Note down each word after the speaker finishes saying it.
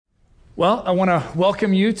Well, I want to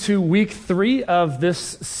welcome you to week 3 of this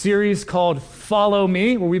series called Follow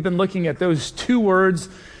Me, where we've been looking at those 2 words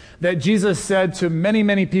that Jesus said to many,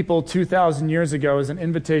 many people 2,000 years ago as an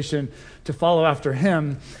invitation to follow after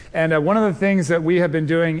him. And one of the things that we have been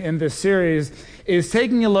doing in this series is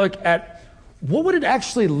taking a look at what would it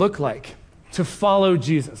actually look like to follow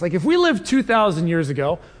Jesus? Like if we lived 2,000 years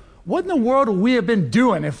ago, what in the world would we have been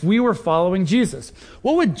doing if we were following Jesus?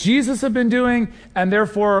 What would Jesus have been doing? And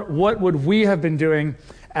therefore, what would we have been doing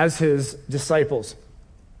as his disciples?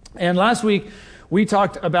 And last week, we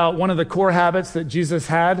talked about one of the core habits that Jesus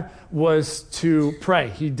had was to pray.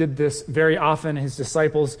 He did this very often. His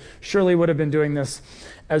disciples surely would have been doing this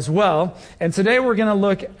as well. And today we're going to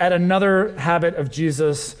look at another habit of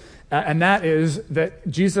Jesus, and that is that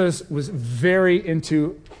Jesus was very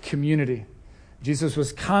into community. Jesus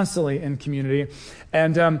was constantly in community.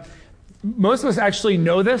 And most of us actually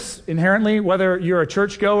know this inherently, whether you're a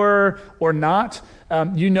churchgoer or not.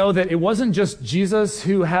 You know that it wasn't just Jesus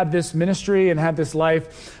who had this ministry and had this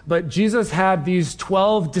life, but Jesus had these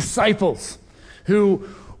 12 disciples who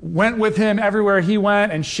went with him everywhere he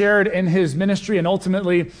went and shared in his ministry. And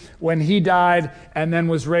ultimately, when he died and then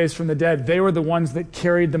was raised from the dead, they were the ones that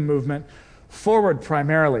carried the movement forward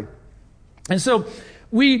primarily. And so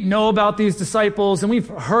we know about these disciples and we've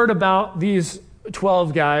heard about these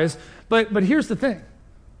 12 guys, but here's the thing.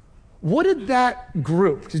 What did that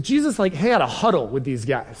group, because Jesus had a huddle with these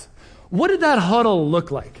guys. What did that huddle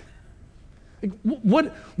look like?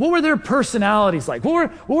 What were their personalities like?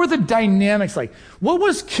 What were the dynamics like? What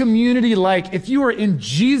was community like if you were in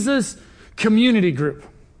Jesus' community group?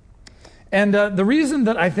 And the reason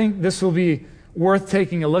that I think this will be worth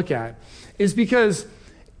taking a look at is because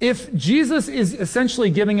if Jesus is essentially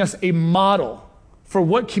giving us a model for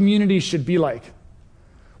what community should be like,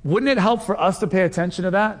 wouldn't it help for us to pay attention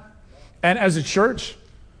to that? And as a church,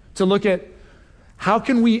 to look at how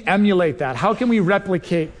can we emulate that? How can we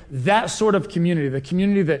replicate that sort of community, the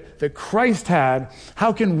community that Christ had?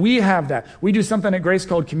 How can we have that? We do something at Grace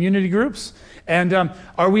called community groups. And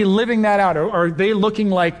are we living that out? Or are they looking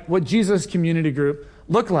like what Jesus' community group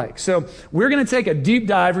look like? So we're going to take a deep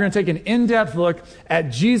dive. We're going to take an in-depth look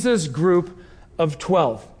at Jesus' group of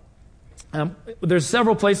 12. There's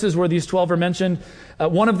several places where these 12 are mentioned.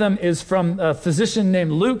 One of them is from a physician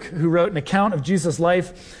named Luke, who wrote an account of Jesus'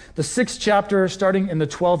 life. The 6th chapter, starting in the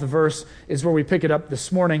 12th verse, is where we pick it up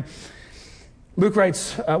this morning. Luke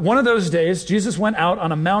writes, one of those days, Jesus went out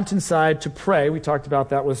on a mountainside to pray. We talked about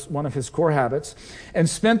that was one of his core habits, and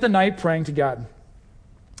spent the night praying to God.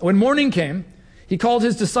 When morning came, he called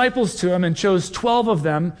his disciples to him and chose 12 of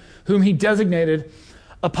them, whom he designated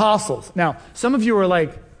apostles. Now, some of you are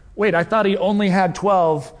like, wait, I thought he only had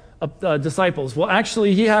 12 disciples. Well,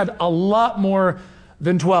 actually, he had a lot more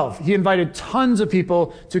than 12. He invited tons of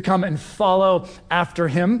people to come and follow after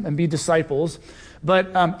him and be disciples.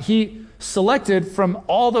 But he selected from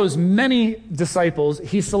all those many disciples,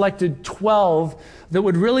 he selected 12 that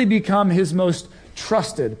would really become his most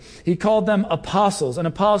trusted. He called them apostles, and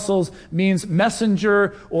apostles means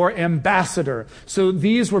messenger or ambassador. So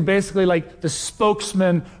these were basically like the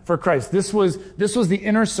spokesman for Christ. This was the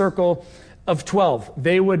inner circle of 12.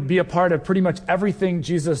 They would be a part of pretty much everything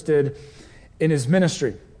Jesus did in his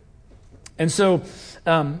ministry. And so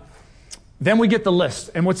then we get the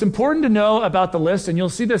list. And what's important to know about the list, and you'll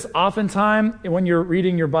see this oftentimes when you're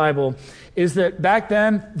reading your Bible, is that back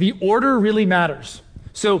then the order really matters.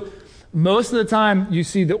 So most of the time, you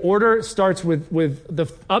see the order starts with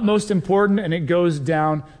the utmost important and it goes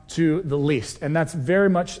down to the least. And that's very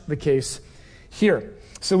much the case here.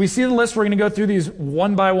 So we see the list. We're going to go through these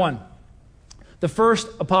one by one. The first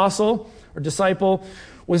apostle or disciple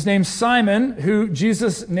was named Simon, who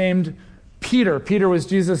Jesus named Peter. Peter was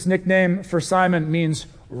Jesus' nickname for Simon, means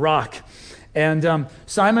rock. And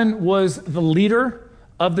Simon was the leader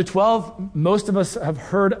of the 12. Most of us have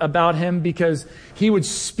heard about him because he would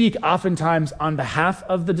speak oftentimes on behalf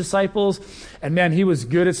of the disciples. And man, he was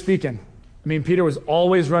good at speaking. I mean, Peter was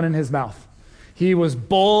always running his mouth. He was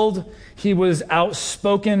bold. He was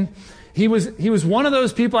outspoken. He was one of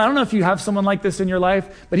those people. I don't know if you have someone like this in your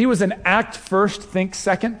life, but he was an act first, think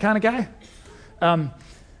second kind of guy.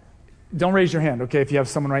 Don't raise your hand, okay, if you have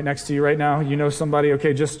someone right next to you right now. You know somebody,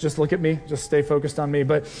 okay, just look at me. Just stay focused on me.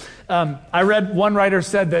 But I read one writer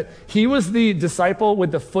said that he was the disciple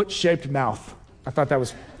with the foot-shaped mouth. I thought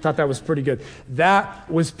that was pretty good. That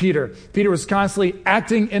was Peter. Peter was constantly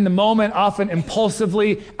acting in the moment, often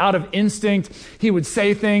impulsively, out of instinct. He would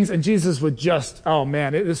say things, and Jesus would just, oh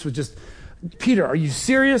man, this was just, Peter, are you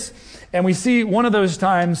serious? And we see one of those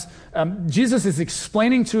times, Jesus is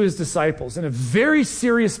explaining to his disciples in a very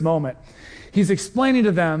serious moment. he's explaining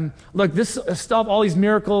to them, look, this stuff, all these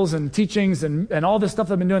miracles and teachings and all this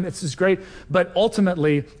stuff I've been doing, this is great, but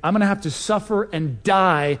ultimately, I'm going to have to suffer and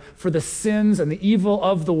die for the sins and the evil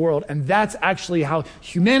of the world, and that's actually how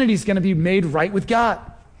humanity is going to be made right with God.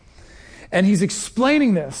 And he's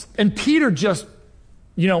explaining this, and Peter just,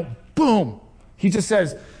 boom, he just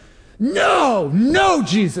says, no,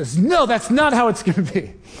 Jesus, no, that's not how it's going to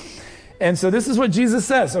be. And so this is what Jesus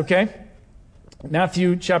says, okay?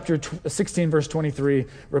 Matthew chapter 16, verse 23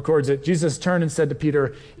 records it. Jesus turned and said to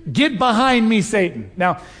Peter, "Get behind me, Satan."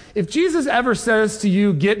 Now, if Jesus ever says to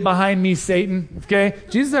you, "Get behind me, Satan," okay?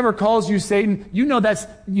 Jesus ever calls you Satan,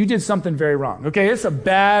 you did something very wrong, okay? It's a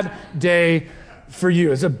bad day for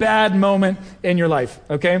you. It's a bad moment in your life,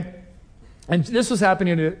 okay? And this was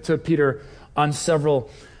happening to Peter on several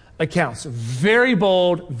accounts. Very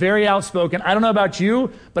bold, very outspoken. I don't know about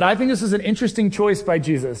you, but I think this is an interesting choice by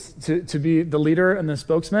Jesus to be the leader and the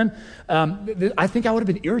spokesman. I think I would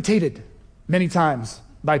have been irritated many times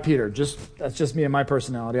by Peter. That's just me and my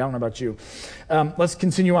personality. I don't know about you. Let's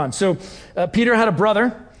continue on. So Peter had a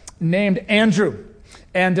brother named Andrew.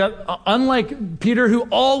 And unlike Peter, who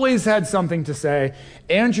always had something to say,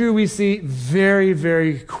 Andrew, we see very,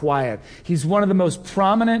 very quiet. He's one of the most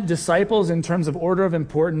prominent disciples in terms of order of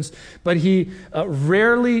importance, but he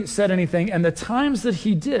rarely said anything. And the times that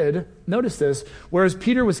he did, notice this, whereas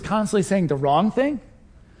Peter was constantly saying the wrong thing,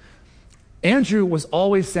 Andrew was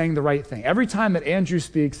always saying the right thing. Every time that Andrew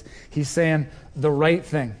speaks, he's saying the right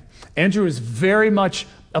thing. Andrew is very much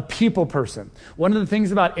a people person. One of the things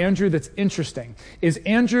about Andrew that's interesting is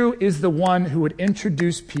Andrew is the one who would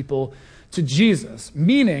introduce people to Jesus,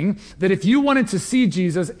 meaning that if you wanted to see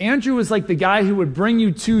Jesus, Andrew was like the guy who would bring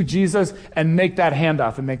you to Jesus and make that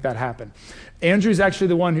handoff and make that happen. Andrew's actually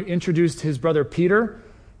the one who introduced his brother Peter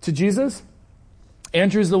to Jesus.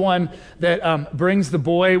 Andrew's the one that brings the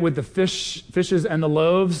boy with the fishes and the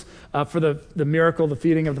loaves for the miracle, the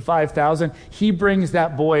feeding of the 5,000. He brings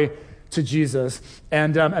that boy to Jesus.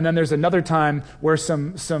 And then there's another time where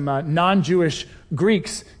some non-Jewish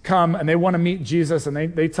Greeks come and they want to meet Jesus, and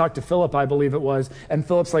they talk to Philip, I believe it was. And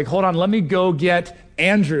Philip's like, hold on, let me go get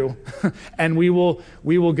Andrew and we will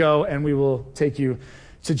go and we will take you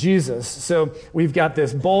to Jesus. So we've got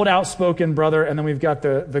this bold, outspoken brother, and then we've got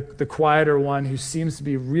the quieter one who seems to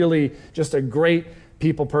be really just a great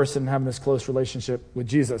people person having this close relationship with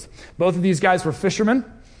Jesus. Both of these guys were fishermen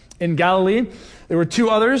in Galilee. There were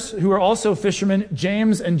two others who were also fishermen,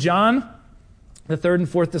 James and John, the third and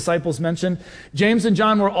fourth disciples mentioned. James and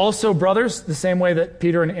John were also brothers, the same way that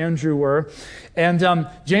Peter and Andrew were. And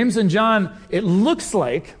James and John, it looks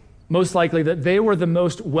like, most likely, that they were the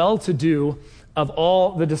most well-to-do of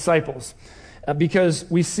all the disciples. Because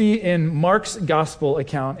we see in Mark's gospel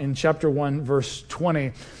account in chapter 1, verse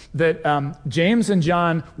 20, that James and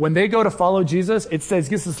John, when they go to follow Jesus, it says,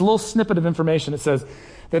 gives this little snippet of information. It says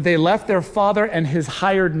that they left their father and his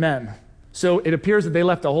hired men. So it appears that they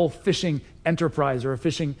left a whole fishing enterprise or a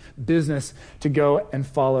fishing business to go and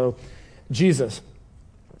follow Jesus.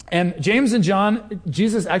 And James and John,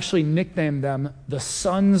 Jesus actually nicknamed them the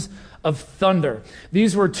sons of thunder.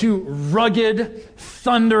 These were two rugged,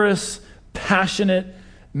 thunderous, passionate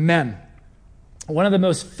men. One of the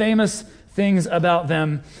most famous things about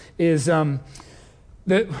them is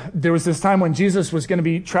that there was this time when Jesus was going to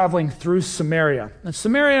be traveling through Samaria. And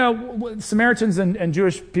Samaritans and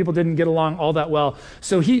Jewish people didn't get along all that well.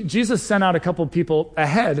 So Jesus sent out a couple of people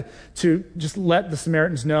ahead to just let the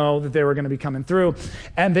Samaritans know that they were going to be coming through.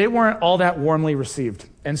 And they weren't all that warmly received.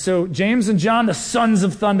 And so James and John, the sons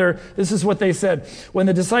of thunder, this is what they said. When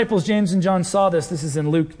the disciples, James and John, saw this is in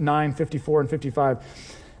Luke 9, 54 and 55,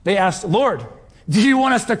 they asked, "Lord, do you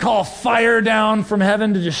want us to call fire down from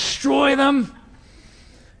heaven to destroy them?"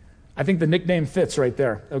 I think the nickname fits right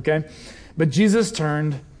there, okay? But Jesus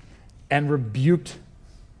turned and rebuked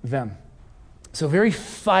them. So very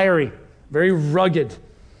fiery, very rugged,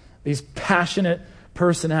 these passionate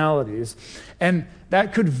personalities. And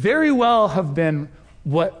that could very well have been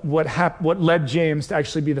what led James to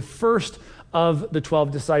actually be the first of the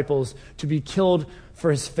 12 disciples to be killed for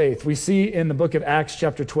his faith. We see in the book of Acts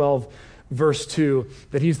chapter 12, verse 2,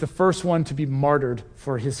 that he's the first one to be martyred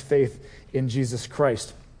for his faith in Jesus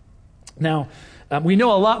Christ. Now, we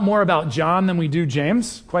know a lot more about John than we do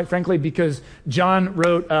James, quite frankly, because John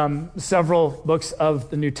wrote several books of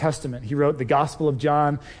the New Testament. He wrote the Gospel of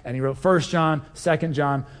John, and he wrote 1 John, 2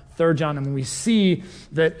 John, 3 John, and we see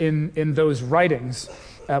that in those writings,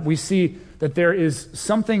 we see that there is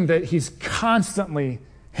something that he's constantly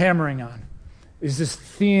hammering on. Is this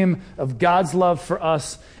theme of God's love for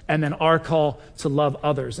us and then our call to love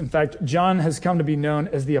others. In fact, John has come to be known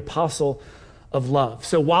as the apostle of love.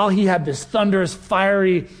 So while he had this thunderous,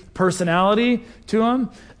 fiery personality to him,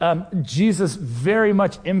 Jesus very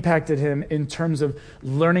much impacted him in terms of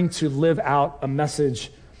learning to live out a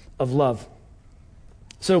message of love.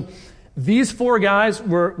 So these four guys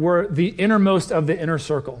were the innermost of the inner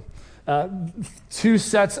circle. Two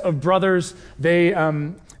sets of brothers.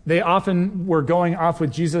 They often were going off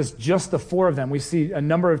with Jesus, just the four of them. We see a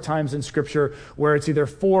number of times in Scripture where it's either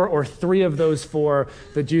four or three of those four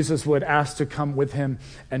that Jesus would ask to come with him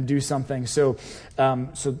and do something. So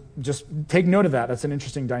just take note of that. That's an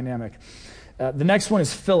interesting dynamic. The next one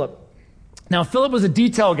is Philip. Now, Philip was a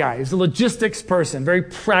detail guy. He's a logistics person, very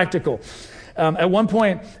practical. At one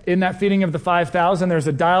point in that feeding of the 5,000, there's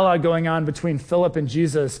a dialogue going on between Philip and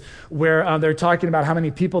Jesus where they're talking about how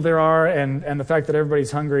many people there are and the fact that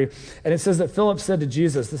everybody's hungry. And it says that Philip said to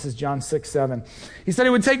Jesus, this is John 6:7, he said it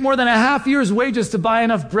would take more than a half year's wages to buy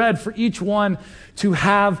enough bread for each one to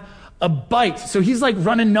have a bite. So he's like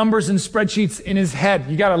running numbers and spreadsheets in his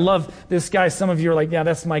head. You got to love this guy. Some of you are like, yeah,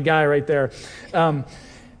 that's my guy right there.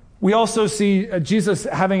 We also see Jesus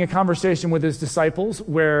having a conversation with his disciples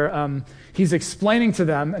where he's explaining to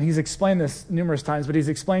them, and he's explained this numerous times, but he's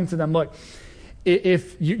explaining to them, look,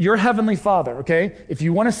 if your heavenly Father, okay, if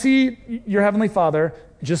you want to see your heavenly Father,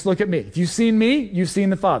 just look at me. If you've seen me, you've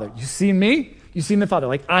seen the Father. You've seen me, you've seen the Father.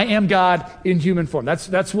 Like, I am God in human form.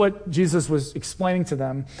 That's what Jesus was explaining to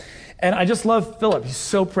them. And I just love Philip. He's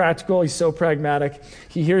so practical. He's so pragmatic.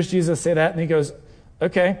 He hears Jesus say that, and he goes,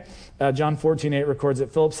 okay. John 14:8 records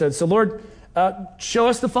it. Philip said, so Lord, show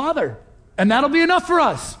us the Father, and that'll be enough for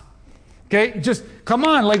us. Okay, just come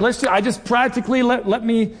on, like I just practically let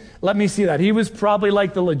me see that. He was probably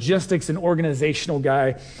like the logistics and organizational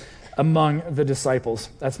guy among the disciples.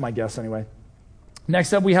 That's my guess anyway.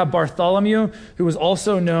 Next up, we have Bartholomew, who was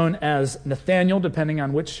also known as Nathaniel, depending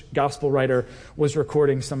on which gospel writer was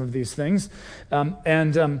recording some of these things.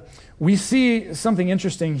 We see something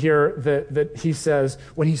interesting here that he says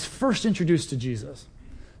when he's first introduced to Jesus.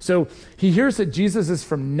 So he hears that Jesus is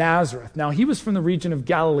from Nazareth. Now, he was from the region of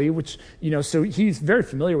Galilee, which, so he's very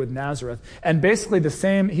familiar with Nazareth. And basically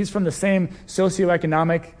he's from the same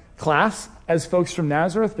socioeconomic class as folks from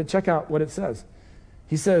Nazareth. But check out what it says.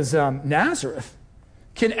 He says, Nazareth?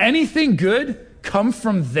 Can anything good come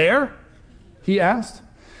from there? He asked.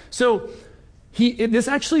 So this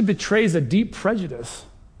actually betrays a deep prejudice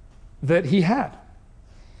that he had.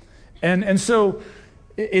 And so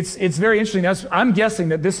it's very interesting. I'm guessing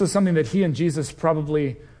that this was something that he and Jesus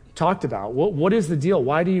probably talked about. What is the deal?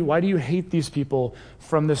 Why do you hate these people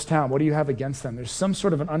from this town? What do you have against them? There's some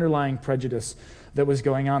sort of an underlying prejudice that was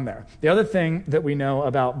going on there. The other thing that we know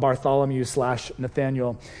about Bartholomew /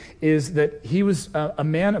 Nathaniel is that he was a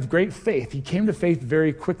man of great faith. He came to faith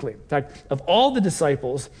very quickly. In fact, of all the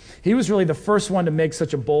disciples, he was really the first one to make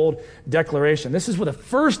such a bold declaration. This is the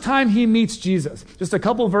first time he meets Jesus. Just a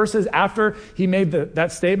couple verses after he made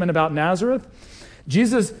that statement about Nazareth,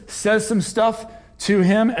 Jesus says some stuff to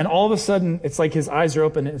him, and all of a sudden, it's like his eyes are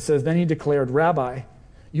open, and it says, then he declared, Rabbi,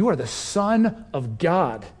 you are the Son of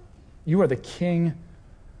God. You are the King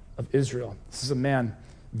of Israel. This is a man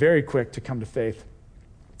very quick to come to faith.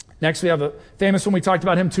 Next, we have a famous one. We talked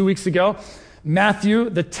about him 2 weeks ago, Matthew,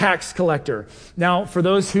 the tax collector. Now, for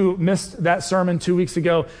those who missed that sermon 2 weeks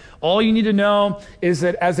ago, all you need to know is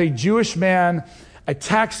that as a Jewish man, a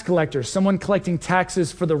tax collector, someone collecting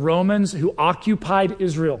taxes for the Romans who occupied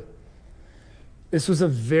Israel, this was a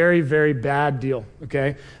very, very bad deal,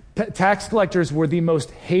 okay? Tax collectors were the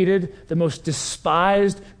most hated, the most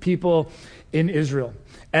despised people in Israel.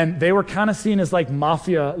 And they were kind of seen as like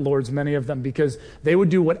mafia lords, many of them, because they would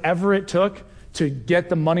do whatever it took to get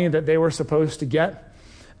the money that they were supposed to get.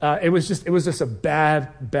 It was just a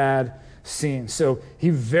bad scene. So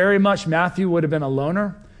Matthew would have been a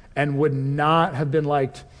loner and would not have been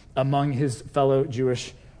liked among his fellow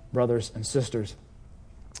Jewish brothers and sisters.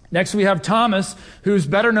 Next, we have Thomas, who's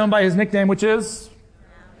better known by his nickname, which is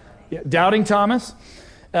Doubting Thomas.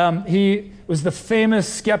 He was the famous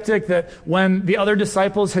skeptic that when the other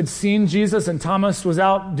disciples had seen Jesus and Thomas was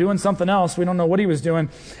out doing something else, we don't know what he was doing,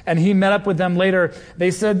 and he met up with them later,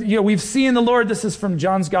 they said, we've seen the Lord. This is from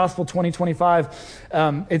John's Gospel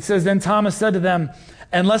 20:25. It says, then Thomas said to them,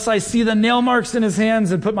 unless I see the nail marks in his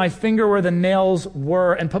hands and put my finger where the nails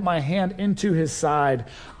were and put my hand into his side,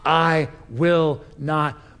 I will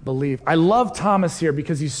not believe. I love Thomas here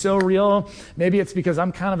because he's so real. Maybe it's because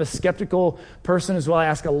I'm kind of a skeptical person as well. I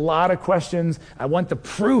ask a lot of questions. I want the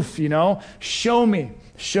proof, show me.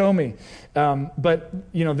 But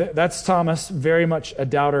that's Thomas, very much a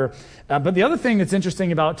doubter. But the other thing that's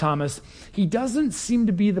interesting about Thomas, he doesn't seem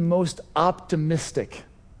to be the most optimistic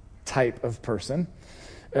type of person.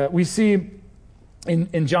 We see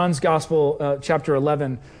in John's Gospel, chapter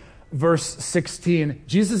 11, verse 16,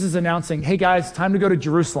 Jesus is announcing, hey guys, time to go to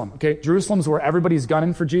Jerusalem. Okay, Jerusalem's where everybody's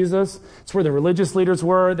gunning for Jesus. It's where the religious leaders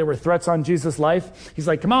were. There were threats on Jesus' life. He's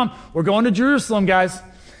like, come on, we're going to Jerusalem, guys.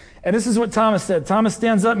 And this is what Thomas said. Thomas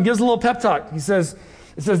stands up and gives a little pep talk. It says,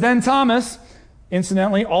 then Thomas,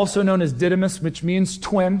 incidentally, also known as Didymus, which means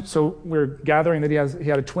twin. So we're gathering that he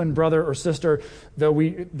had a twin brother or sister, though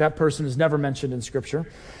that person is never mentioned in Scripture.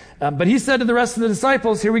 But he said to the rest of the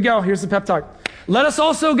disciples, here we go, here's the pep talk. Let us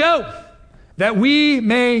also go, that we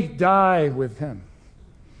may die with him.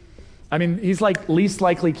 I mean, he's like least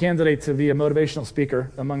likely candidate to be a motivational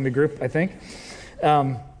speaker among the group, I think.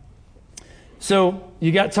 So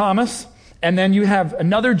you got Thomas, and then you have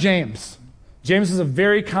another James. James is a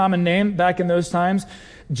very common name back in those times.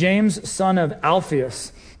 James, son of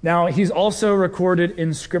Alphaeus. Now, he's also recorded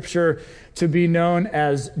in Scripture to be known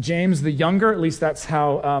as James the Younger. At least that's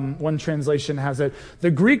how one translation has it.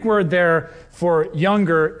 The Greek word there for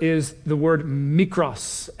younger is the word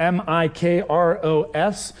mikros, M-I-K-R-O-S,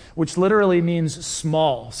 which literally means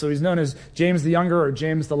small. So he's known as James the Younger or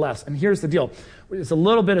James the Less. And here's the deal. It's a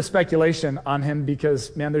little bit of speculation on him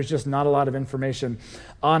because, man, there's just not a lot of information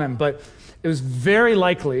on him. But it was very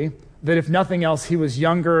likely that if nothing else, he was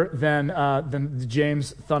younger than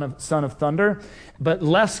James, son of Thunder. But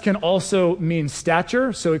less can also mean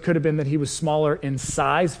stature, so it could have been that he was smaller in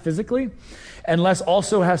size physically. And less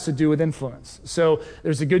also has to do with influence. So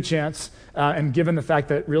there's a good chance, and given the fact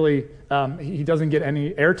that really he doesn't get any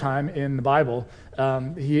airtime in the Bible,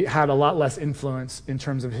 he had a lot less influence in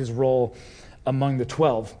terms of his role among the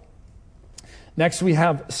 12. Next, we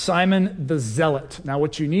have Simon the Zealot. Now,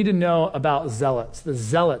 what you need to know about zealots, the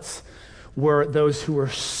zealots were those who were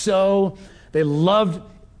they loved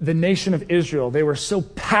the nation of Israel. They were so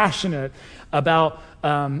passionate about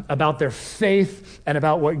their faith and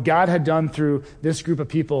about what God had done through this group of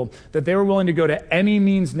people that they were willing to go to any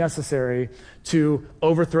means necessary to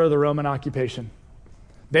overthrow the Roman occupation.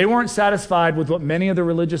 They weren't satisfied with what many of the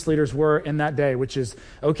religious leaders were in that day, which is,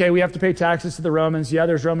 okay, we have to pay taxes to the Romans. Yeah,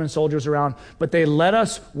 there's Roman soldiers around, but they let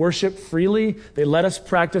us worship freely. They let us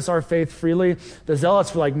practice our faith freely. The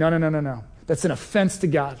zealots were like, no. That's an offense to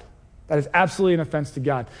God. That is absolutely an offense to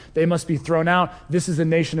God. They must be thrown out. This is the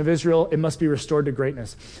nation of Israel. It must be restored to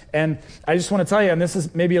greatness. And I just want to tell you, and this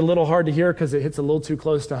is maybe a little hard to hear because it hits a little too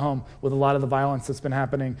close to home with a lot of the violence that's been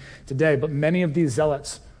happening today, but many of these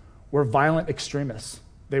zealots were violent extremists.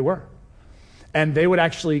 They were. And they would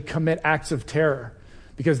actually commit acts of terror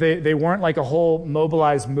because they weren't like a whole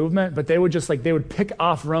mobilized movement, but they would they would pick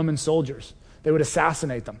off Roman soldiers. They would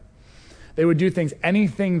assassinate them. They would do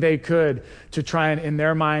anything they could to try and, in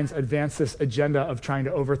their minds, advance this agenda of trying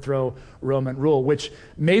to overthrow Roman rule, which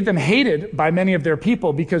made them hated by many of their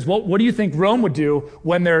people because what do you think Rome would do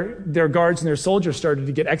when their guards and their soldiers started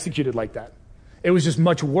to get executed like that? It was just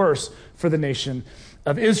much worse for the nation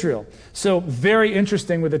of Israel. So very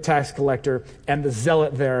interesting with the tax collector and the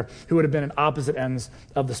zealot there, who would have been at opposite ends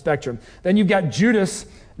of the spectrum. Then you've got Judas,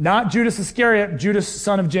 not Judas Iscariot, Judas,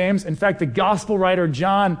 son of James. In fact, the gospel writer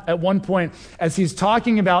John, at one point, as he's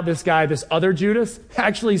talking about this guy, this other Judas,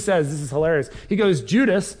 actually says, this is hilarious, he goes,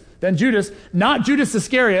 Judas, then Judas, not Judas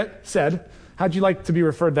Iscariot, said, how'd you like to be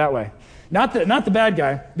referred that way? Not the bad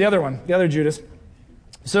guy, the other one, the other Judas.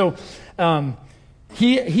 So,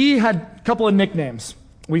 He had a couple of nicknames.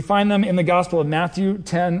 We find them in the Gospel of Matthew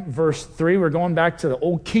 10, verse 3. We're going back to the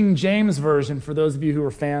old King James Version for those of you who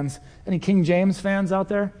are fans. Any King James fans out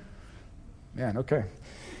there? Man, okay.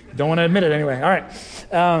 Don't want to admit it anyway. All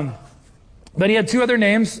right. But he had two other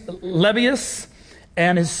names, Lebbeus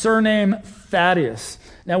and his surname Thaddeus.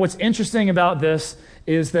 Now, what's interesting about this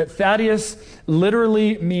is that Thaddeus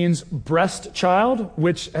literally means breast child,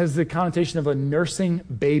 which has the connotation of a nursing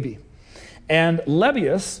baby. And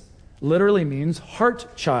Lebbeus literally means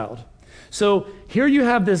heart child. So here you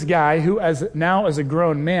have this guy who, as a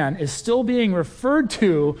grown man, is still being referred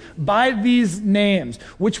to by these names,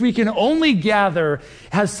 which we can only gather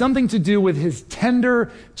has something to do with his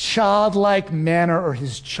tender, childlike manner or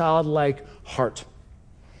his childlike heart.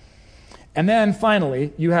 And then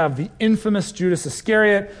finally, you have the infamous Judas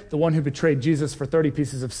Iscariot, the one who betrayed Jesus for 30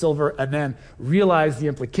 pieces of silver and then realized the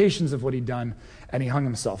implications of what he'd done, and he hung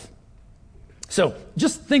himself. So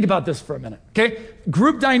just think about this for a minute, okay?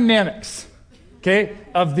 Group dynamics, okay,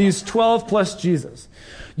 of these 12 plus Jesus.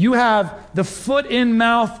 You have the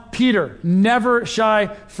foot-in-mouth Peter, never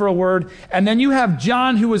shy for a word. And then you have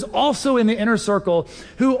John, who was also in the inner circle,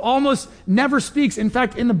 who almost never speaks. In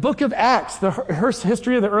fact, in the book of Acts, the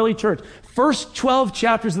history of the early church, first 12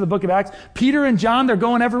 chapters of the book of Acts, Peter and John, they're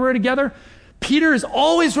going everywhere together. Peter is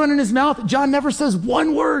always running his mouth. John never says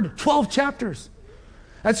one word, 12 chapters.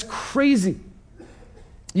 That's crazy.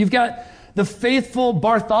 You've got the faithful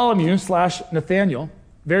Bartholomew / Nathaniel,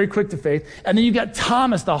 very quick to faith. And then you've got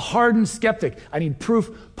Thomas, the hardened skeptic. I need proof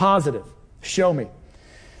positive. Show me.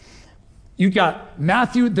 You've got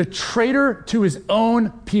Matthew, the traitor to his own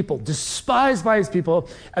people, despised by his people.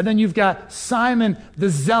 And then you've got Simon, the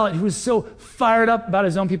zealot, who was so fired up about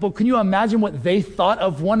his own people. Can you imagine what they thought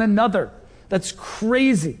of one another? That's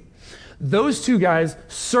crazy. Those two guys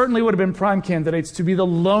certainly would have been prime candidates to be the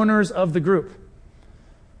loners of the group.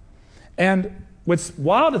 And what's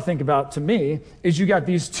wild to think about to me is you got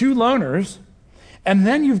these two loners, and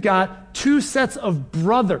then you've got two sets of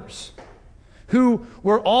brothers who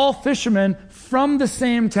were all fishermen from the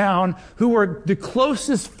same town, who were the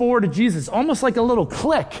closest four to Jesus, almost like a little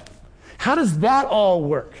clique. How does that all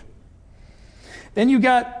work? Then you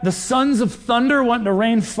got the sons of thunder wanting to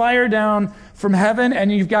rain fire down from heaven,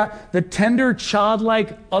 and you've got the tender,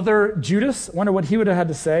 childlike other Judas. I wonder what he would have had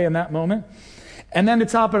to say in that moment. And then to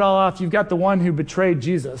top it all off, you've got the one who betrayed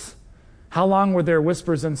Jesus. How long were there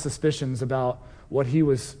whispers and suspicions about what he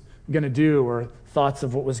was going to do, or thoughts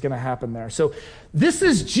of what was going to happen there? So this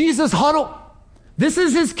is Jesus' Huddle. This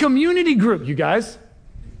is his community group, you guys.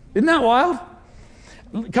 Isn't that wild?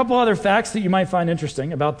 A couple other facts that you might find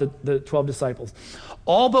interesting about the 12 disciples.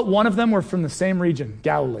 All but one of them were from the same region,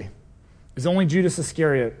 Galilee. It was only Judas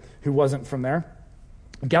Iscariot who wasn't from there.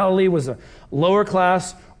 Galilee was a lower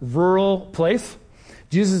class, rural place.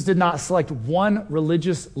 Jesus did not select one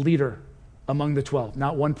religious leader among the 12.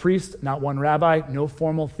 Not one priest, not one rabbi, no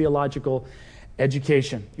formal theological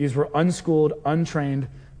education. These were unschooled, untrained,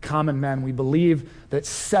 common men. We believe that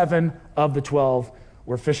 7 of the 12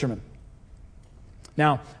 were fishermen.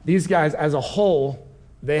 Now, these guys as a whole,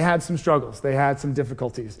 they had some struggles. They had some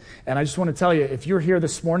difficulties. And I just want to tell you, if you're here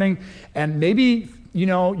this morning and maybe,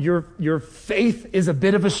 your faith is a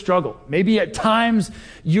bit of a struggle. Maybe at times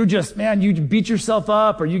you beat yourself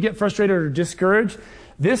up, or you get frustrated or discouraged.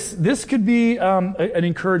 This could be an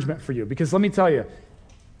encouragement for you, because let me tell you,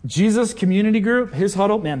 Jesus' community group, his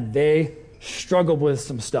huddle, man, they struggled with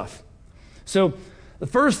some stuff. So the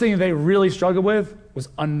first thing they really struggled with was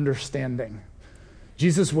understanding.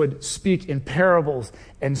 Jesus would speak in parables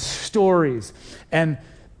and stories, and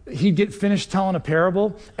he'd get finished telling a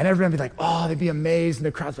parable, and everyone would be like, oh, they'd be amazed, and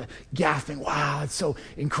the crowds would be gasping, wow, that's so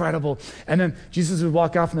incredible. And then Jesus would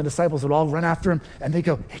walk off, and the disciples would all run after him, and they'd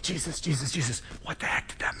go, hey, Jesus, what the heck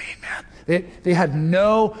did that mean, man? They had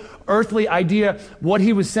no earthly idea what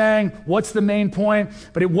he was saying, what's the main point.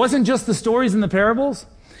 But it wasn't just the stories and the parables.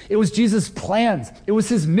 It was Jesus' plans. It was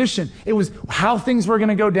his mission. It was how things were going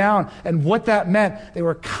to go down and what that meant. They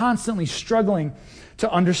were constantly struggling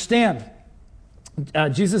to understand.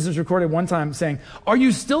 Jesus is recorded one time saying, are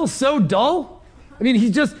you still so dull? I mean,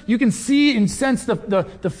 you can see and sense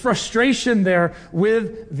the frustration there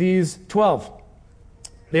with these 12.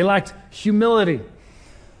 They lacked humility.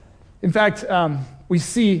 In fact, we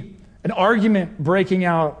see an argument breaking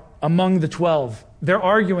out among the 12. They're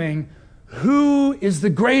arguing, who is the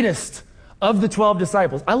greatest of the 12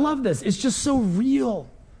 disciples? I love this. It's just so real,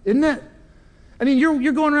 isn't it? I mean,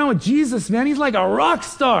 you're going around with Jesus, man. He's like a rock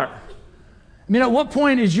star. I mean, at what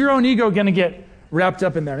point is your own ego going to get wrapped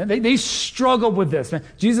up in there? They struggled with this, man.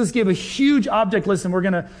 Jesus gave a huge object lesson. We're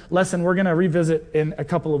going to revisit in a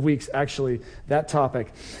couple of weeks, actually, that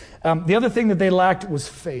topic. The other thing that they lacked was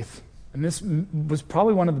faith. And this was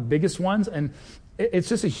probably one of the biggest ones. And it's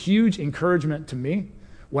just a huge encouragement to me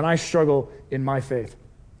when I struggle in my faith.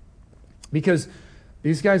 Because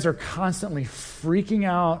these guys are constantly freaking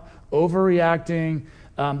out, overreacting.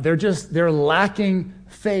 They're lacking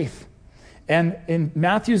faith. And in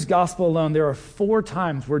Matthew's gospel alone, there are 4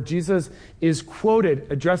 times where Jesus is quoted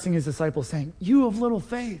addressing his disciples saying, you have little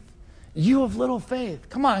faith. You have little faith.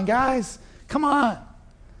 Come on, guys. Come on.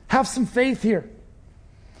 Have some faith here.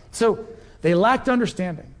 So they lacked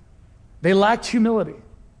understanding. They lacked humility.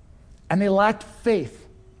 And they lacked faith.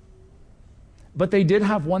 But they did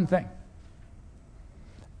have one thing.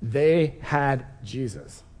 They had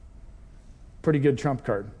Jesus. Pretty good trump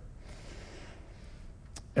card.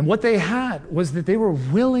 And what they had was that they were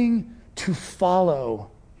willing to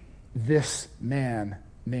follow this man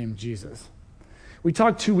named Jesus. We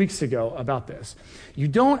talked 2 weeks ago about this. You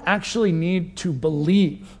don't actually need to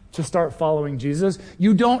believe to start following Jesus.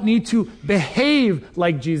 You don't need to behave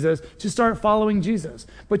like Jesus to start following Jesus.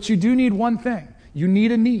 But you do need one thing. You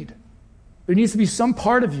need a need. There needs to be some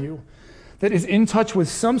part of you that is in touch with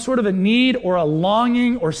some sort of a need or a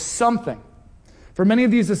longing or something. For many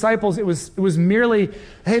of these disciples, it was merely,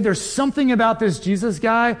 hey, there's something about this Jesus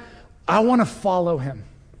guy. I want to follow him.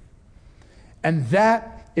 And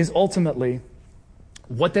that is ultimately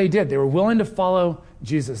what they did. They were willing to follow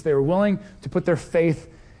Jesus. They were willing to put their faith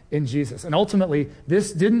in Jesus. And ultimately,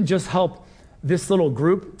 this didn't just help this little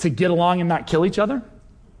group to get along and not kill each other,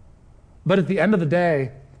 but at the end of the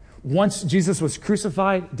day, once Jesus was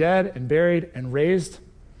crucified, dead, and buried, and raised,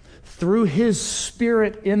 through his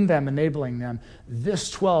Spirit in them, enabling them,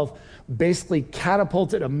 this 12 basically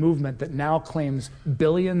catapulted a movement that now claims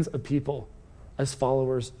billions of people as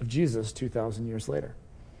followers of Jesus 2,000 years later.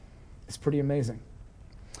 It's pretty amazing.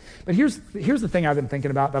 But here's the thing I've been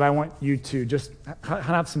thinking about that I want you to just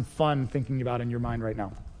have some fun thinking about in your mind right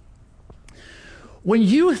now. When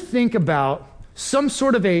you think about some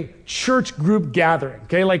sort of a church group gathering,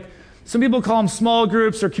 okay, like some people call them small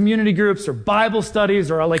groups or community groups or Bible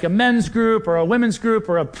studies or like a men's group or a women's group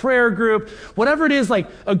or a prayer group, whatever it is, like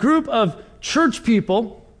a group of church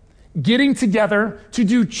people getting together to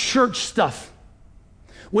do church stuff.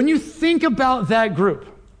 When you think about that group,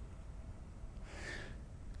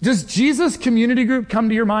 does Jesus Community Group come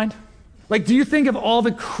to your mind? Like, do you think of all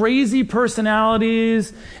the crazy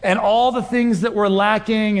personalities and all the things that we're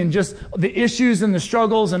lacking and just the issues and the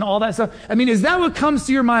struggles and all that stuff? I mean, is that what comes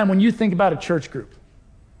to your mind when you think about a church group?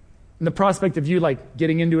 And the prospect of you like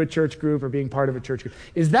getting into a church group or being part of a church group.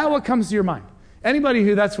 Is that what comes to your mind? Anybody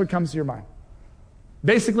who that's what comes to your mind?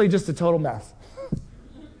 Basically just a total mess.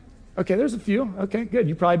 Okay, there's a few. Okay, good.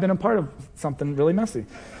 You've probably been a part of something really messy.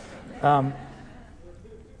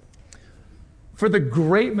 For the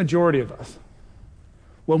great majority of us,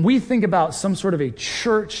 when we think about some sort of a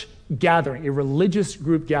church gathering, a religious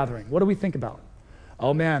group gathering, what do we think about?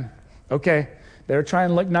 Oh man, okay, better try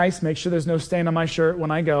and look nice, make sure there's no stain on my shirt when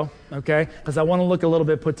I go, okay? Because I want to look a little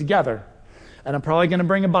bit put together. And I'm probably going to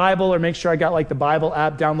bring a Bible or make sure I got like the Bible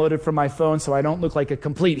app downloaded from my phone so I don't look like a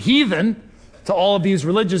complete heathen to all of these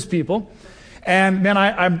religious people. And then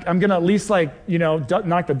I'm going to at least like,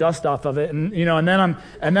 knock the dust off of it. And, and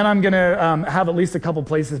then I'm going to have at least a couple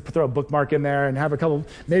places to throw a bookmark in there and have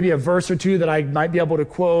maybe a verse or two that I might be able to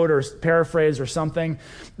quote or paraphrase or something.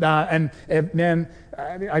 And then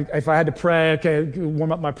if I had to pray, okay,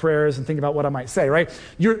 warm up my prayers and think about what I might say, right?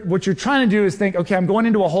 What you're trying to do is think, okay, I'm going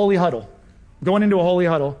into a holy huddle.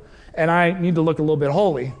 And I need to look a little bit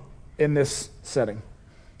holy in this setting.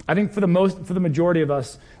 I think for the majority of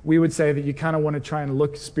us, we would say that you kind of want to try and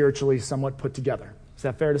look spiritually somewhat put together. Is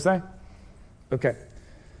that fair to say? Okay.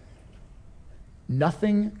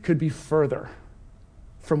 Nothing could be further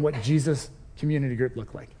from what Jesus Community Group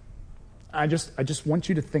looked like. I just want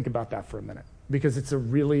you to think about that for a minute because it's a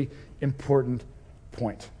really important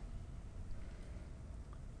point.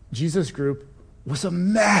 Jesus Group was a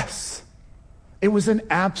mess. It was an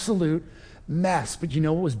absolute mess. But you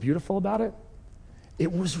know what was beautiful about it?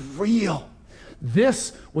 It was real.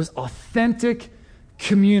 This was authentic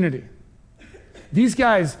community. These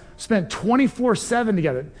guys spent 24/7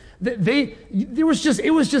 together. It was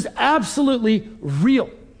just absolutely real.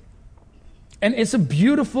 And it's a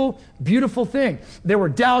beautiful, beautiful thing. There were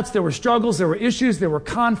doubts, there were struggles, there were issues, there were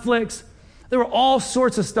conflicts. There were all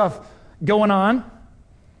sorts of stuff going on.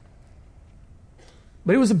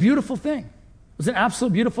 But it was a beautiful thing. It was an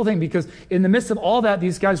absolute beautiful thing because in the midst of all that,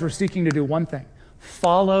 these guys were seeking to do one thing.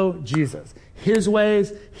 Follow Jesus, his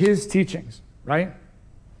ways, his teachings, right?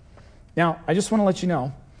 Now, I just want to let you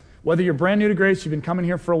know, whether you're brand new to Grace, you've been coming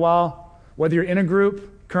here for a while, whether you're in a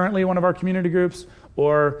group, currently one of our community groups,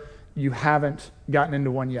 or you haven't gotten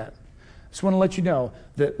into one yet. I just want to let you know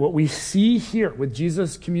that what we see here with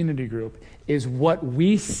Jesus Community Group is what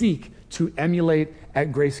we seek to emulate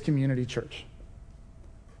at Grace Community Church.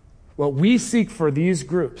 What we seek for these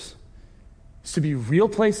groups is to be real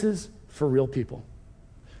places for real people.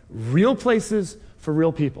 Real places for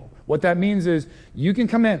real people. What that means is you can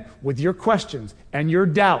come in with your questions and your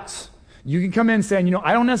doubts. You can come in saying,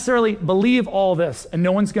 I don't necessarily believe all this. And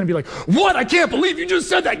no one's going to be like, what? I can't believe you just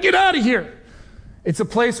said that. Get out of here. It's a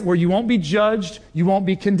place where you won't be judged. You won't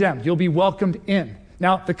be condemned. You'll be welcomed in.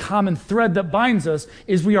 Now, the common thread that binds us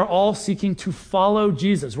is we are all seeking to follow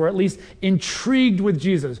Jesus. We're at least intrigued with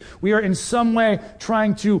Jesus. We are in some way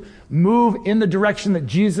trying to move in the direction that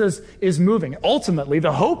Jesus is moving. Ultimately,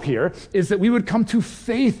 the hope here is that we would come to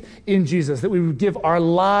faith in Jesus, that we would give our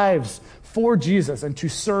lives for Jesus and to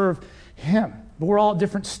serve him. But we're all at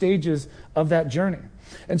different stages of that journey.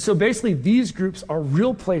 And so basically, these groups are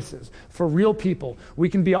real places for real people. We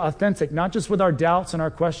can be authentic, not just with our doubts and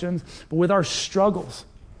our questions, but with our struggles,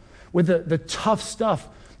 with the tough stuff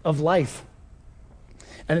of life.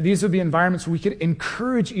 And these would be environments where we could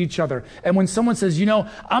encourage each other. And when someone says,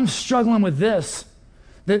 I'm struggling with this,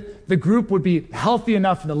 that the group would be healthy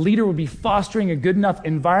enough and the leader would be fostering a good enough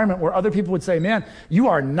environment where other people would say, man, you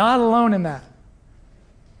are not alone in that.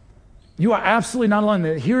 You are absolutely not alone.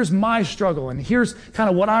 Here's my struggle, and here's kind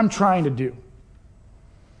of what I'm trying to do.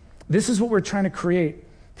 This is what we're trying to create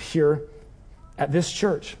here at this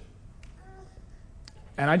church.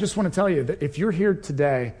 And I just want to tell you that if you're here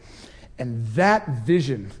today and that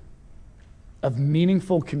vision of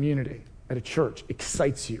meaningful community at a church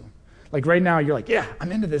excites you, like right now you're like, yeah,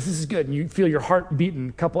 I'm into this. This is good. And you feel your heart beating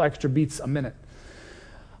a couple extra beats a minute.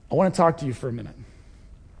 I want to talk to you for a minute.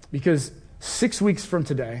 Because 6 weeks from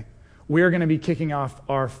today, we're going to be kicking off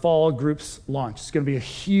our fall groups launch. It's going to be a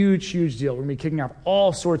huge, huge deal. We're going to be kicking off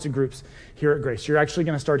all sorts of groups here at Grace. You're actually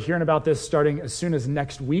going to start hearing about this starting as soon as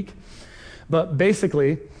next week. But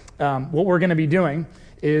basically, what we're going to be doing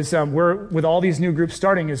is with all these new groups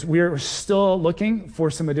starting, is we're still looking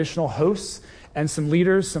for some additional hosts and some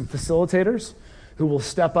leaders, some facilitators who will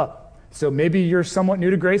step up. So maybe you're somewhat new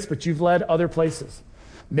to Grace, but you've led other places.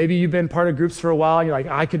 Maybe you've been part of groups for a while, and you're like,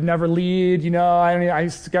 I could never lead, I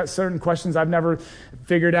got certain questions I've never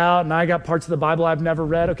figured out, and I got parts of the Bible I've never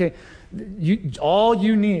read. Okay, all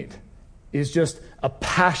you need is just a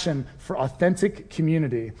passion for authentic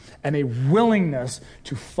community and a willingness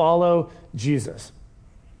to follow Jesus.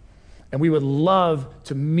 And we would love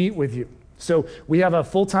to meet with you. So we have a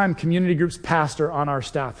full-time community groups pastor on our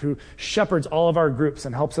staff who shepherds all of our groups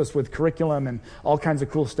and helps us with curriculum and all kinds of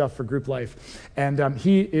cool stuff for group life. And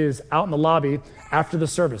he is out in the lobby after the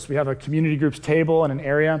service. We have a community groups table and an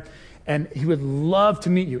area, and he would love to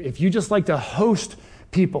meet you. If you just like to host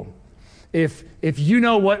people, if you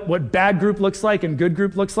know what bad group looks like and good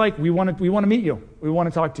group looks like, we want to meet you. We want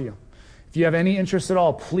to talk to you. If you have any interest at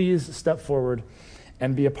all, please step forward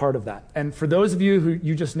and be a part of that. And for those of you who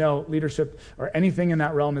you just know leadership or anything in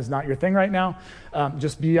that realm is not your thing right now,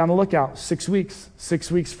 just be on the lookout. 6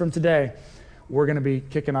 weeks from today, we're going to be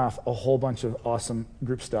kicking off a whole bunch of awesome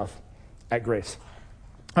group stuff at Grace.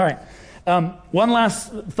 All right, one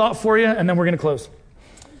last thought for you, and then we're going to close.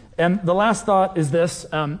 And the last thought is this,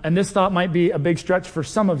 and this thought might be a big stretch for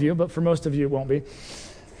some of you, but for most of you it won't be.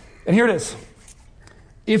 And here it is.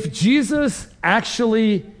 If Jesus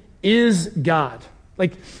actually is God,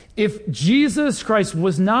 like, if Jesus Christ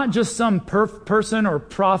was not just some person or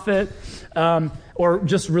prophet or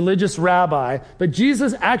just religious rabbi, but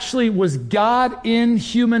Jesus actually was God in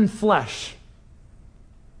human flesh.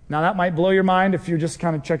 Now, that might blow your mind if you're just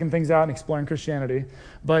kind of checking things out and exploring Christianity.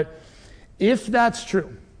 But if that's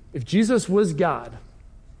true, if Jesus was God,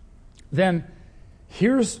 then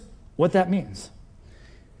here's what that means.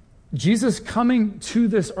 Jesus coming to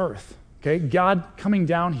this earth, okay, God coming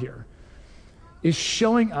down here, is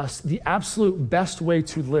showing us the absolute best way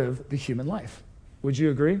to live the human life. Would you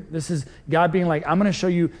agree? This is God being like, I'm going to show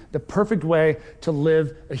you the perfect way to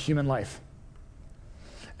live a human life.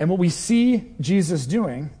 And what we see Jesus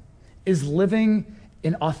doing is living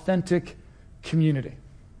in authentic community.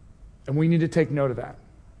 And we need to take note of that.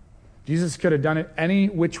 Jesus could have done it any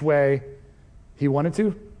which way he wanted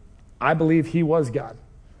to. I believe he was God.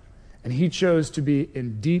 And he chose to be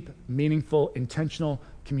in deep, meaningful, intentional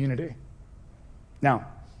community. Now,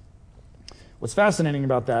 what's fascinating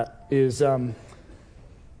about that is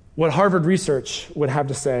what Harvard research would have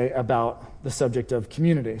to say about the subject of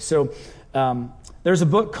community. So there's a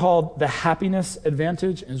book called The Happiness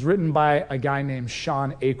Advantage. It's written by a guy named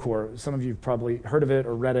Sean Achor. Some of you have probably heard of it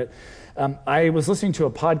or read it. I was listening to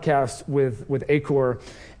a podcast with Achor,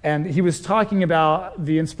 and he was talking about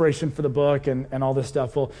the inspiration for the book and all this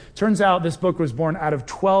stuff. Well, turns out this book was born out of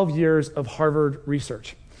 12 years of Harvard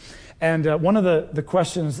research. And one of the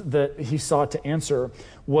questions that he sought to answer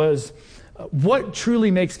was, what truly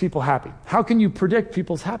makes people happy? How can you predict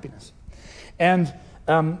people's happiness? And,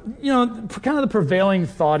 kind of the prevailing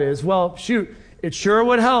thought is, well, shoot, it sure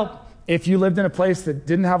would help if you lived in a place that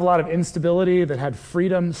didn't have a lot of instability, that had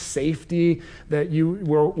freedom, safety, that you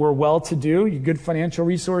were well-to-do, good financial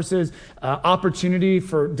resources, opportunity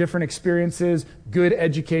for different experiences, good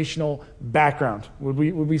educational background. Would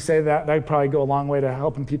we say that? That would probably go a long way to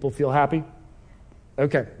helping people feel happy?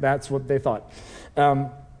 Okay, that's what they thought.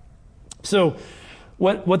 So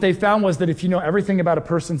what they found was that if you know everything about a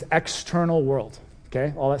person's external world,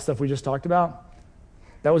 okay, all that stuff we just talked about,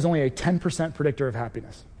 that was only a 10% predictor of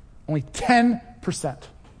happiness. Only 10%.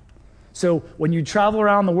 So when you travel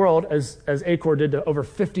around the world, as Achor did to over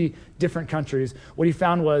 50 different countries, what he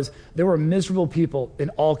found was there were miserable people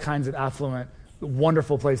in all kinds of affluent,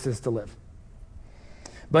 wonderful places to live.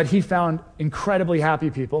 But he found incredibly happy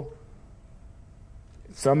people,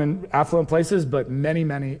 some in affluent places, but many,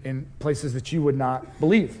 many in places that you would not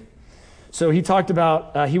believe. So he talked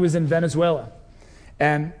about, he was in Venezuela,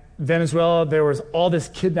 and Venezuela, there was all this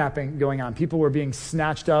kidnapping going on. People were being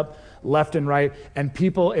snatched up left and right, and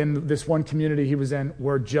people in this one community he was in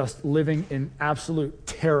were just living in absolute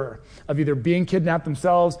terror of either being kidnapped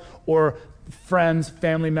themselves or friends,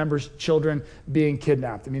 family members, children being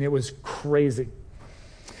kidnapped. I mean, it was crazy.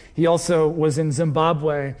 He also was in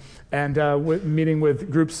Zimbabwe and meeting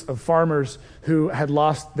with groups of farmers who had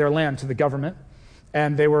lost their land to the government,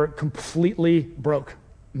 and they were completely broke.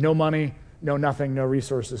 No money, no nothing, no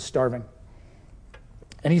resources, starving.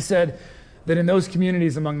 And he said that in those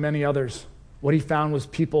communities, among many others, what he found was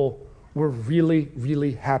people were really,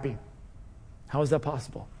 really happy. How is that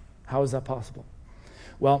possible? How is that possible?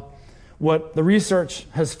 Well, what the research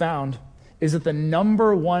has found is that the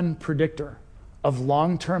number one predictor of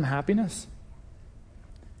long-term happiness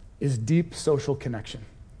is deep social connection.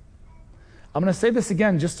 I'm going to say this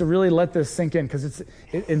again just to really let this sink in, because it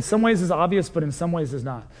in some ways is obvious, but in some ways is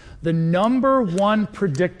not. The number one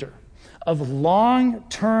predictor of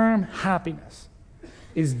long-term happiness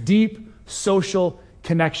is deep social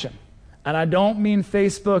connection. And I don't mean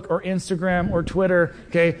Facebook or Instagram or Twitter,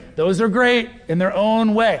 okay? Those are great in their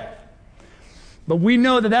own way. But we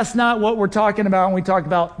know that that's not what we're talking about when we talk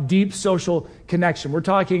about deep social connection. We're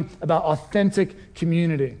talking about authentic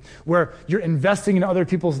community, where you're investing in other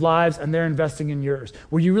people's lives and they're investing in yours,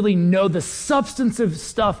 where you really know the substantive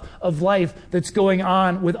stuff of life that's going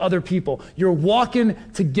on with other people. You're walking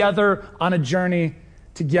together on a journey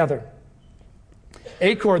together.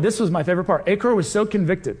 Acor, this was my favorite part. Acor was so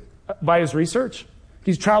convicted by his research.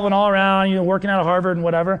 He's traveling all around, working out of Harvard and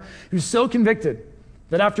whatever. He was so convicted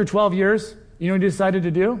that after 12 years, you know what he decided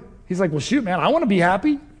to do? He's like, well, shoot, man, I want to be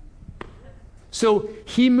happy. So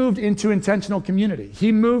he moved into intentional community.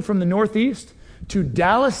 He moved from the Northeast to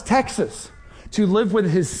Dallas, Texas, to live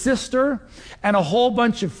with his sister and a whole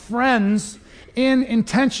bunch of friends in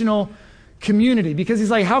intentional community. Because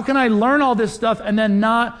he's like, how can I learn all this stuff and then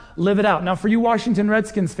not live it out? Now, for you Washington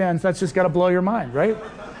Redskins fans, that's just got to blow your mind, right?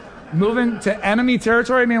 Moving to enemy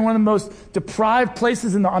territory, I mean, one of the most deprived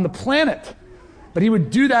places on the planet. But he would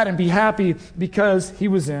do that and be happy because he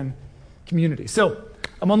was in community. So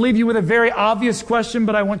I'm going to leave you with a very obvious question,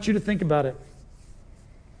 but I want you to think about it.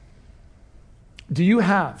 Do you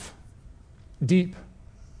have deep,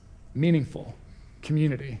 meaningful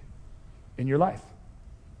community in your life?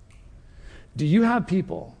 Do you have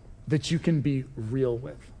people that you can be real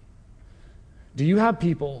with? Do you have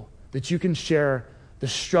people that you can share the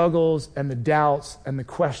struggles and the doubts and the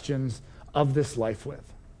questions of this life with?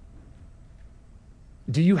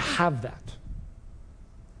 Do you have that?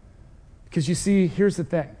 Because you see, here's the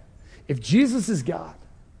thing. If Jesus is God,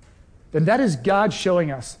 then that is God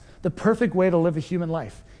showing us the perfect way to live a human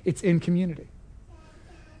life. It's in community.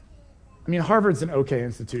 I mean, Harvard's an okay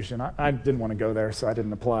institution. I didn't want to go there, so I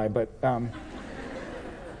didn't apply. But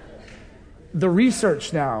the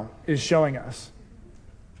research now is showing us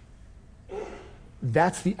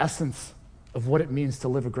that's the essence of what it means to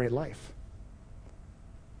live a great life.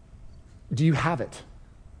 Do you have it?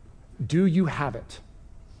 Do you have it?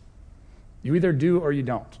 You either do or you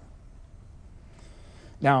don't.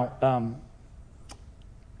 Now,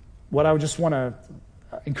 what I would just want to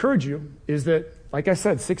encourage you is that, like I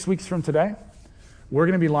said, 6 weeks from today, we're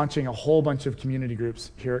going to be launching a whole bunch of community groups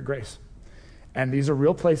here at Grace. And these are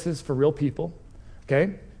real places for real people,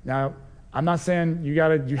 okay? Now, I'm not saying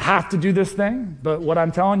you have to do this thing, but what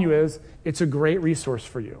I'm telling you is it's a great resource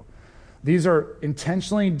for you. These are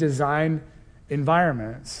intentionally designed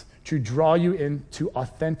environments to draw you into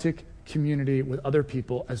authentic community with other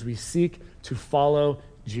people as we seek to follow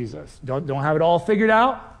Jesus. Don't have it all figured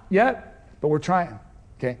out yet, but we're trying,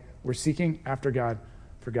 okay? We're seeking after God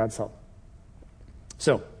for God's help.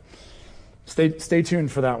 So, stay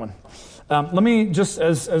tuned for that one. Let me just,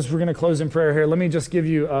 as we're going to close in prayer here, let me just give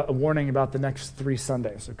you a warning about the next 3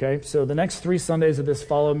 Sundays, okay? So the next 3 Sundays of this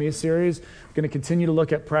Follow Me series, we're going to continue to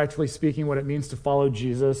look at, practically speaking, what it means to follow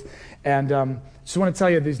Jesus. And just want to tell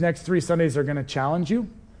you, these next 3 Sundays are going to challenge you,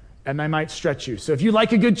 and they might stretch you. So if you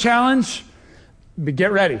like a good challenge,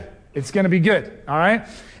 get ready. It's going to be good, all right?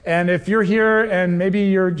 And if you're here and maybe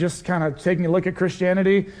you're just kind of taking a look at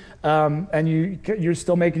Christianity and you're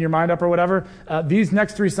still making your mind up or whatever, these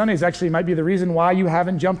next 3 Sundays actually might be the reason why you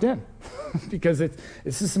haven't jumped in because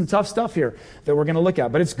this is some tough stuff here that we're going to look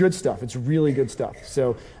at. But it's good stuff. It's really good stuff.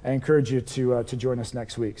 So I encourage you to join us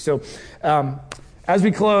next week. So As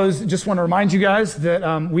we close, just want to remind you guys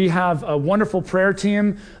that we have a wonderful prayer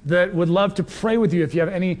team that would love to pray with you. If you have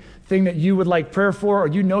anything that you would like prayer for, or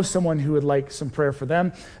you know someone who would like some prayer for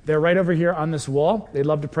them, they're right over here on this wall. They'd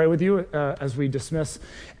love to pray with you as we dismiss.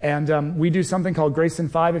 And we do something called Grace in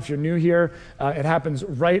 5. If you're new here, it happens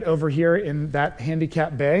right over here in that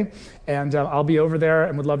handicap bay. And I'll be over there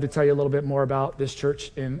and would love to tell you a little bit more about this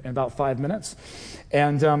church in about 5 minutes.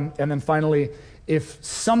 And then finally, if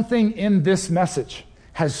something in this message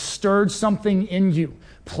has stirred something in you,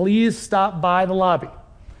 please stop by the lobby.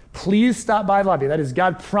 Please stop by the lobby. That is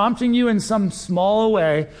God prompting you in some small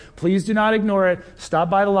way. Please do not ignore it. Stop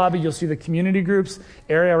by the lobby. You'll see the community groups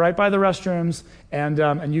area right by the restrooms,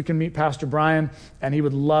 and you can meet Pastor Brian, and he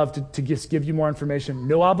would love to just give you more information.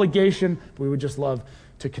 No obligation, but we would just love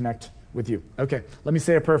to connect with you. Okay, let me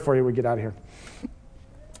say a prayer for you. We get out of here.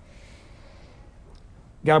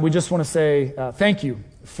 God, we just want to say thank you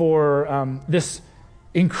for this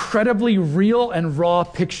incredibly real and raw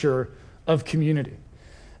picture of community.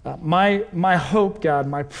 My hope, God,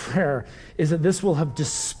 my prayer is that this will have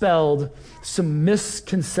dispelled some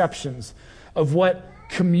misconceptions of what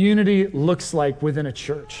community looks like within a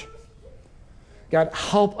church. God,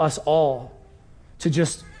 help us all to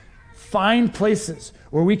just find places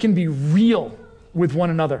where we can be real with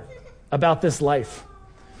one another about this life,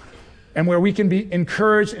 and where we can be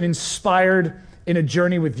encouraged and inspired in a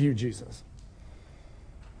journey with you, Jesus.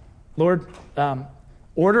 Lord,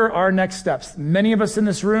 order our next steps. Many of us in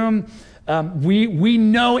this room, we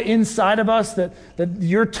know inside of us that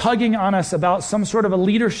you're tugging on us about some sort of a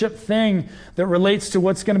leadership thing that relates to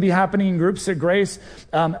what's going to be happening in groups at Grace.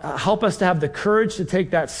 Help us to have the courage to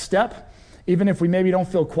take that step, even if we maybe don't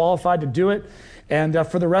feel qualified to do it. And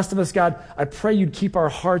for the rest of us, God, I pray you'd keep our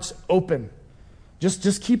hearts open.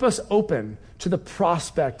 Just keep us open to the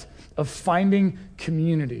prospect of finding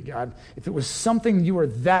community, God. If it was something you were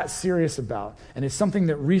that serious about, and it's something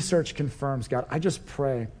that research confirms, God, I just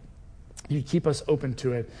pray you keep us open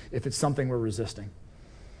to it if it's something we're resisting.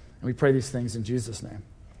 And we pray these things in Jesus' name.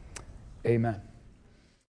 Amen.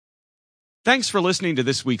 Thanks for listening to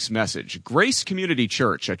this week's message. Grace Community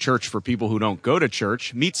Church, a church for people who don't go to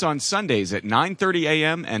church, meets on Sundays at 9:30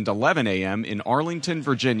 a.m. and 11 a.m. in Arlington,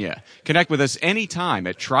 Virginia. Connect with us anytime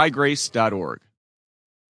at trygrace.org.